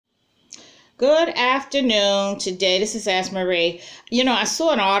Good afternoon. Today, this is Ask Marie. I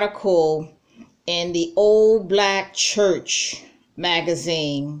saw an article in the Old Black Church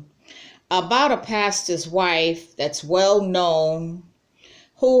magazine about a pastor's wife that's well known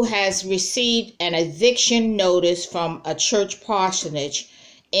who has received an eviction notice from a church parsonage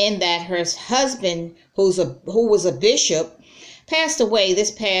in that her husband, who was a bishop, passed away this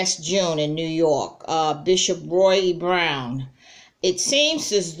past June in New York, Bishop Roy E. Brown. It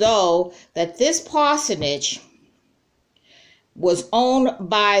seems as though that this parsonage was owned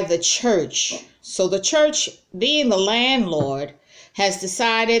by the church. So the church, being the landlord, has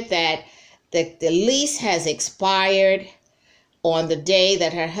decided that the lease has expired on the day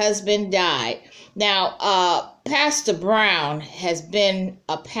that her husband died. Now, Pastor Brown has been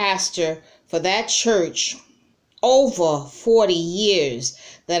a pastor for that church over 40 years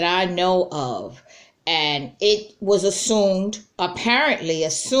that I know of. And it was apparently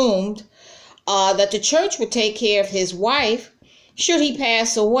assumed, that the church would take care of his wife should he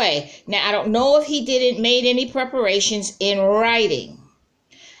pass away. Now, I don't know if he made any preparations in writing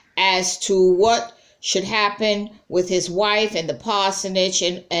as to what should happen with his wife and the parsonage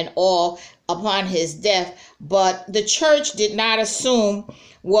and all upon his death, but the church did not assume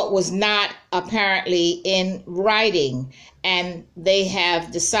what was not apparently in writing, and they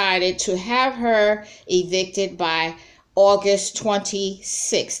have decided to have her evicted by August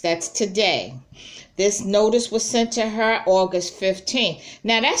 26th. That's today. This notice was sent to her August 15th.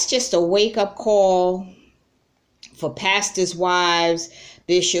 Now, that's just a wake-up call for pastors' wives,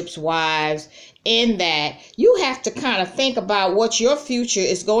 bishops' wives, in that you have to kind of think about what your future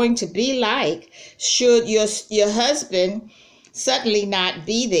is going to be like should your husband suddenly not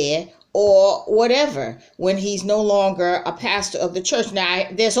be there or whatever when he's no longer a pastor of the church. Now,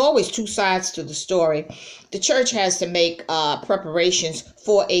 there's always two sides to the story. The church has to make preparations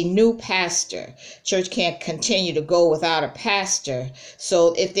for a new pastor. Church can't continue to go without a pastor.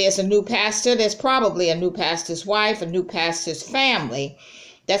 So if there's a new pastor, there's probably a new pastor's wife, a new pastor's family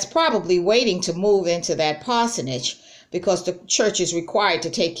that's probably waiting to move into that parsonage, because the church is required to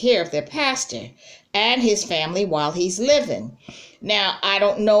take care of their pastor and his family while he's living. Now, I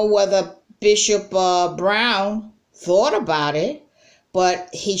don't know whether Bishop Brown thought about it, but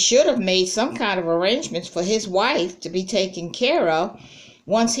he should have made some kind of arrangements for his wife to be taken care of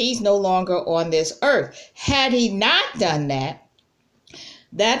once he's no longer on this earth. Had he not done that,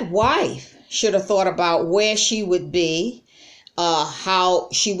 that wife should have thought about where she would be, how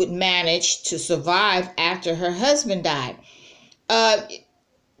she would manage to survive after her husband died.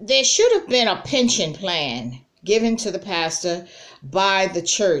 There should have been a pension plan given to the pastor by the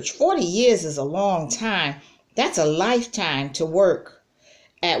church. 40 years is a long time. That's a lifetime to work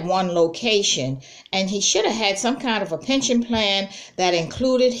at one location. And he should have had some kind of a pension plan that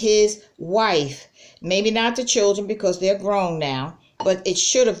included his wife. Maybe not the children because they're grown now, but it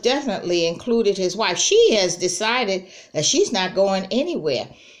should have definitely included his wife. She has decided that she's not going anywhere.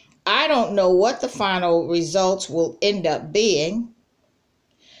 I don't know what the final results will end up being.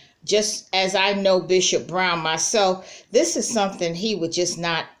 Just as I know Bishop Brown myself, this is something he would just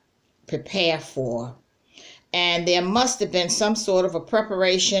not prepare for. And there must have been some sort of a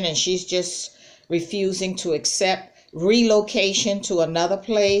preparation, and she's just refusing to accept relocation to another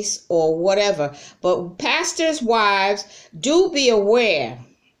place or whatever. But pastors' wives, do be aware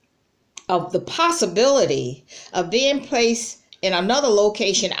of the possibility of being placed in another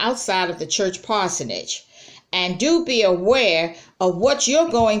location outside of the church parsonage. And do be aware of what you're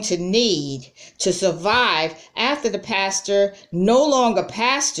going to need to survive after the pastor no longer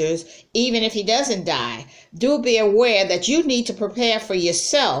pastors, even if he doesn't die. Do be aware that you need to prepare for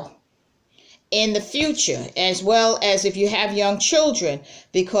yourself in the future, as well as if you have young children,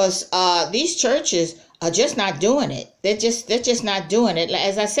 because these churches are just not doing it. They're just not doing it.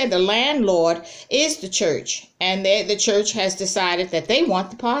 As I said, the landlord is the church, and the church has decided that they want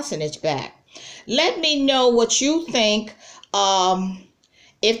the parsonage back. Let me know what you think.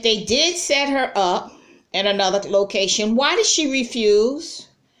 If they did set her up in another location, why did she refuse?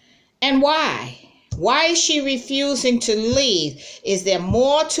 And why? Why is she refusing to leave? Is there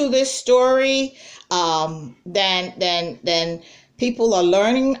more to this story than people are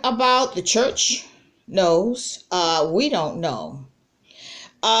learning about? The church knows. We don't know.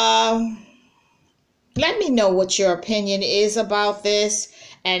 Let me know what your opinion is about this.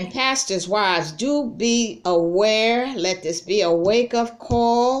 And pastors' wives, do be aware. Let this be a wake-up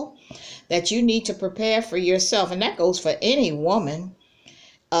call that you need to prepare for yourself. And that goes for any woman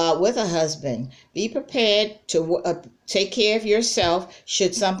with a husband. Be prepared to take care of yourself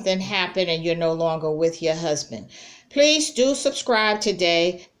should something happen and you're no longer with your husband. Please do subscribe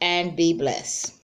today and be blessed.